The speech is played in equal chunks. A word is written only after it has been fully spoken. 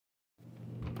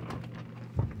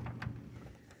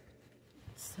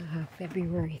It's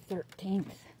February 13th,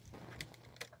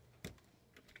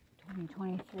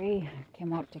 2023. I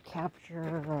came out to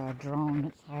capture a drone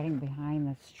that's hiding behind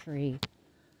this tree.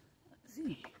 Let's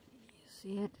see. You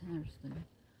see it? There's the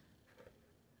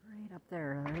right up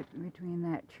there, right between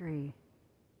that tree.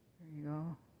 There you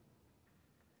go.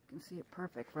 You can see it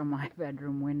perfect from my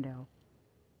bedroom window.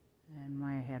 And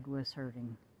my head was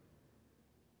hurting.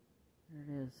 There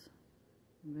it is.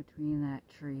 In between that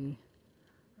tree.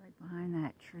 Right behind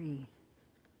that tree.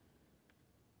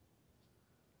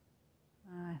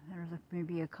 There's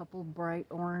maybe a couple bright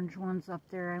orange ones up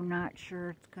there. I'm not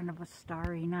sure. It's kind of a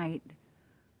starry night.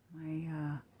 My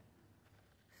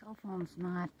cell phone's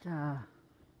not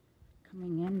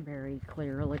coming in very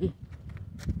clearly.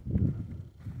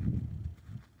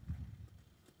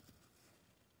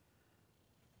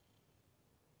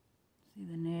 See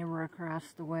the neighbor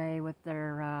across the way with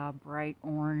their bright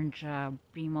orange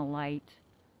beam of light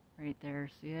right there.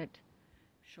 See it?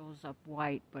 Shows up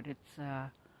white, but it's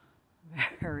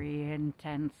very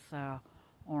intense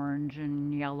orange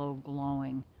and yellow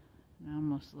glowing. It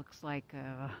almost looks like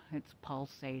it's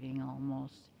pulsating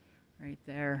almost right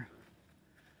there.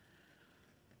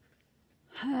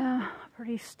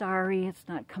 Pretty starry. It's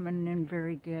not coming in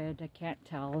very good. I can't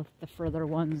tell if the further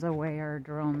ones away are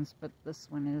drones, but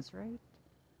this one is, right?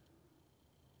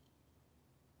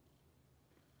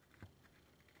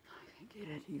 I can get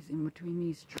it. He's in between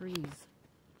these trees.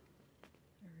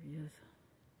 There he is.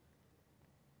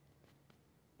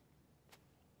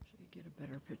 Get a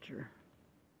better picture.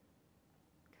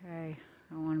 Okay,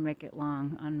 I don't want to make it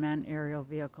long. Unmanned aerial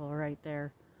vehicle right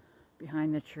there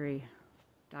behind the tree,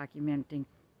 documenting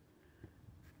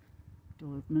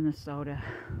Duluth, Minnesota.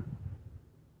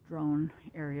 Drone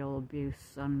aerial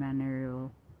abuse, unmanned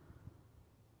aerial.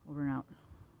 Over and out.